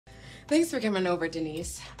Thanks for coming over,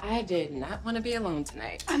 Denise. I did not want to be alone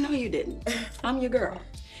tonight. I know you didn't. I'm your girl.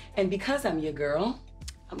 And because I'm your girl,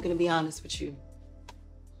 I'm gonna be honest with you.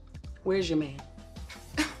 Where's your man?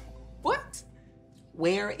 What?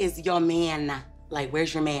 Where is your man? Like,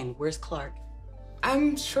 where's your man? Where's Clark?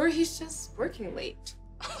 I'm sure he's just working late.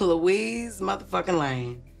 Louise motherfucking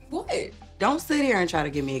Lane. What? Don't sit here and try to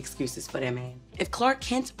give me excuses for that man. If Clark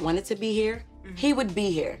Kent wanted to be here, he would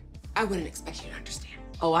be here. I wouldn't expect you to understand.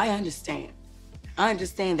 Oh, I understand. I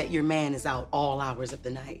understand that your man is out all hours of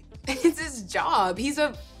the night. It's his job. He's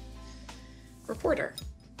a reporter.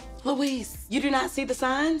 Louise, you do not see the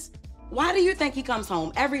signs? Why do you think he comes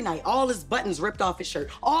home every night, all his buttons ripped off his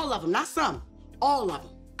shirt? All of them, not some, all of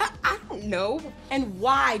them. I don't know. And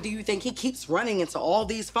why do you think he keeps running into all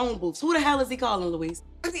these phone booths? Who the hell is he calling, Louise?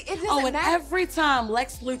 And every time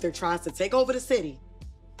Lex Luthor tries to take over the city,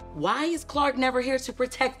 why is Clark never here to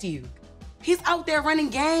protect you? He's out there running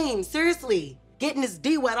games, seriously. Getting his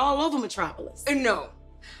D wet all over Metropolis. No.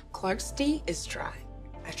 Clark's D is dry.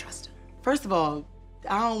 I trust him. First of all,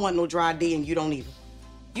 I don't want no dry D and you don't either.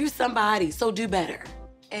 You somebody, so do better.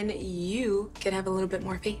 And you can have a little bit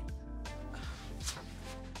more faith.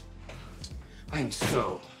 I'm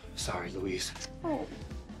so sorry, Louise. Oh.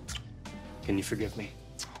 Can you forgive me?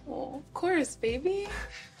 Oh, of course, baby.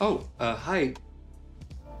 Oh, hi,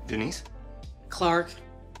 Denise. Clark.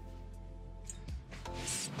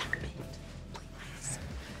 Stop it, please.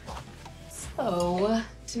 So,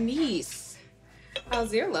 Denise,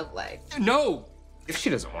 how's your love life? No! If she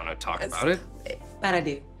doesn't want to talk about it. But I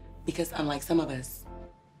do, because unlike some of us,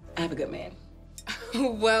 I have a good man.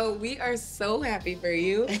 Well, we are so happy for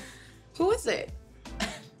you. Who is it?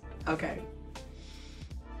 Okay.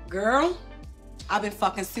 Girl, I've been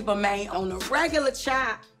fucking Superman on a regular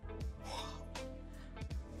chat.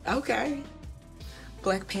 Okay.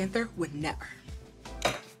 Black Panther would never.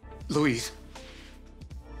 Louise.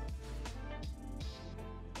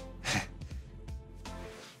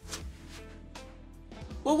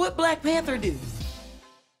 Well, what Black Panther do?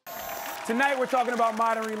 Tonight, we're talking about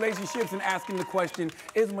modern relationships and asking the question,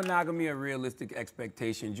 is monogamy a realistic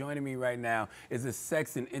expectation? Joining me right now is a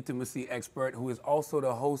sex and intimacy expert who is also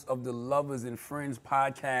the host of the Lovers and Friends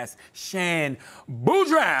podcast, Shan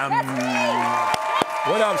Boodram.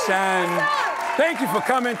 What up, Shan? Thank you for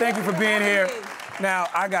coming. Thank you for being here. Now,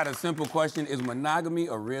 I got a simple question. Is monogamy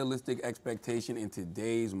a realistic expectation in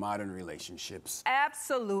today's modern relationships?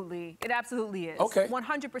 Absolutely. It absolutely is. Okay.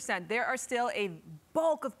 100%. There are still a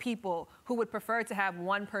bulk of people who would prefer to have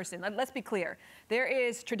one person. Let's be clear. There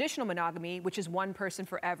is traditional monogamy, which is one person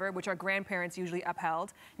forever, which our grandparents usually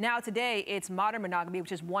upheld. Now today, it's modern monogamy,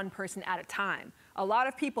 which is one person at a time. A lot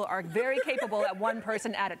of people are very capable at one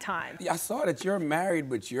person at a time. Yeah, I saw that you're married,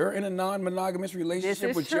 but you're in a non-monogamous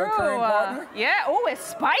relationship with true. your current partner? Yeah. Oh, it's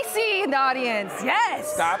spicy in the audience.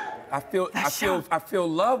 Yes. Stop. I feel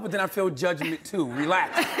love, but then I feel judgment too.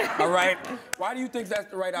 Relax. All right? Why do you think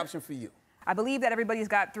that's the right option for you? I believe that everybody's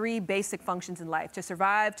got three basic functions in life: to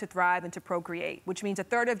survive, to thrive, and to procreate, which means a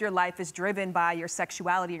third of your life is driven by your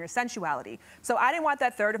sexuality and your sensuality. So I didn't want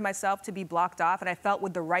that third of myself to be blocked off, and I felt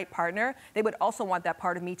with the right partner, they would also want that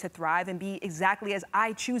part of me to thrive and be exactly as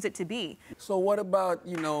I choose it to be. So what about,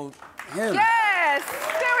 you know, him? Yes!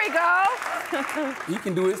 There we go! He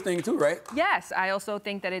can do his thing too, right? Yes, I also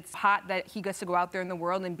think that it's hot that he gets to go out there in the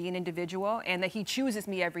world and be an individual, and that he chooses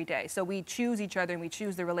me every day. So we choose each other and we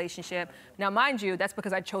choose the relationship. Now, mind you, that's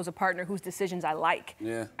because I chose a partner whose decisions I like.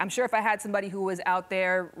 Yeah. I'm sure if I had somebody who was out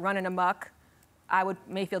there running amok, I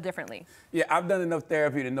may feel differently. Yeah, I've done enough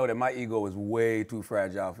therapy to know that my ego is way too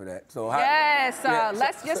fragile for that. So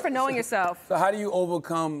just for knowing yourself. So how do you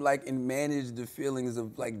overcome, like, and manage the feelings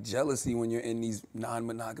of, like, jealousy when you're in these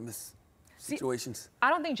non-monogamous situations? I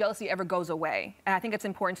don't think jealousy ever goes away. And I think it's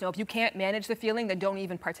important to know if you can't manage the feeling, then don't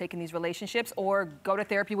even partake in these relationships, or go to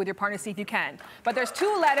therapy with your partner, see if you can. But there's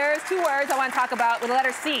two words I want to talk about with the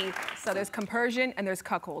letter C. So there's compersion and there's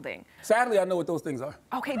cuckolding. Sadly, I know what those things are.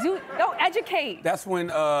 Okay, no, educate. That's when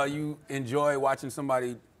you enjoy watching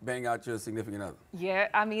somebody bang out your significant other. Yeah,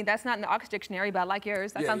 I mean, that's not in the Oxford Dictionary, but I like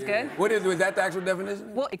yours. That sounds good. What is that the actual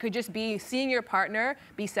definition? Well, it could just be seeing your partner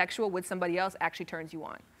be sexual with somebody else actually turns you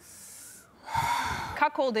on.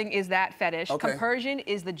 Cuckolding is that fetish. Okay. Compersion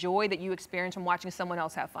is the joy that you experience from watching someone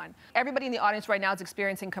else have fun. Everybody in the audience right now is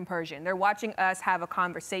experiencing compersion. They're watching us have a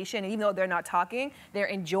conversation, and even though they're not talking, they're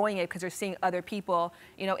enjoying it because they're seeing other people,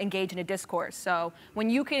 you know, engage in a discourse. So when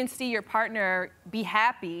you can see your partner be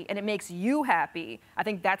happy and it makes you happy, I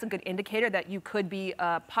think that's a good indicator that you could be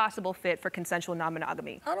a possible fit for consensual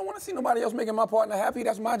non-monogamy. I don't want to see nobody else making my partner happy.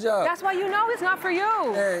 That's my job. That's why you know it's not for you.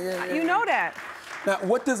 Yeah. You know that. Now,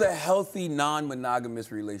 what does a healthy non-monogamous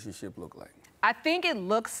monogamous relationship look like? I think it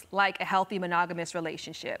looks like a healthy monogamous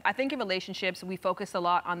relationship. I think in relationships, we focus a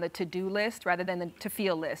lot on the to-do list rather than the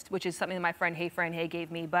to-feel list, which is something that my friend Hey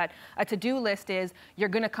gave me. But a to-do list is, you're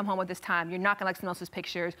gonna come home at this time, you're not gonna like someone else's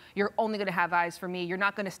pictures, you're only gonna have eyes for me, you're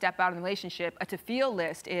not gonna step out in the relationship. A to-feel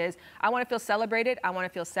list is, I wanna feel celebrated, I wanna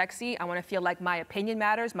feel sexy, I wanna feel like my opinion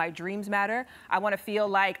matters, my dreams matter, I wanna feel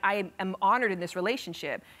like I am honored in this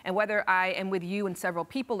relationship. And whether I am with you and several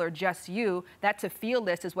people or just you, that to-feel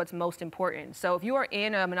list is what's most important. So if you are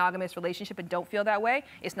in a monogamous relationship and don't feel that way,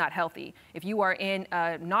 it's not healthy. If you are in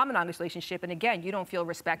a non-monogamous relationship and again, you don't feel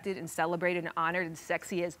respected and celebrated and honored and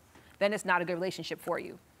sexy, then it's not a good relationship for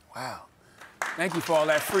you. Wow. Thank you for all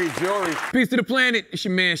that free jewelry. Peace to the planet. It's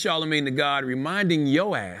your man, Charlamagne Tha God, reminding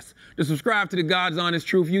your ass to subscribe to the God's Honest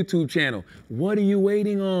Truth YouTube channel. What are you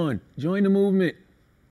waiting on? Join the movement.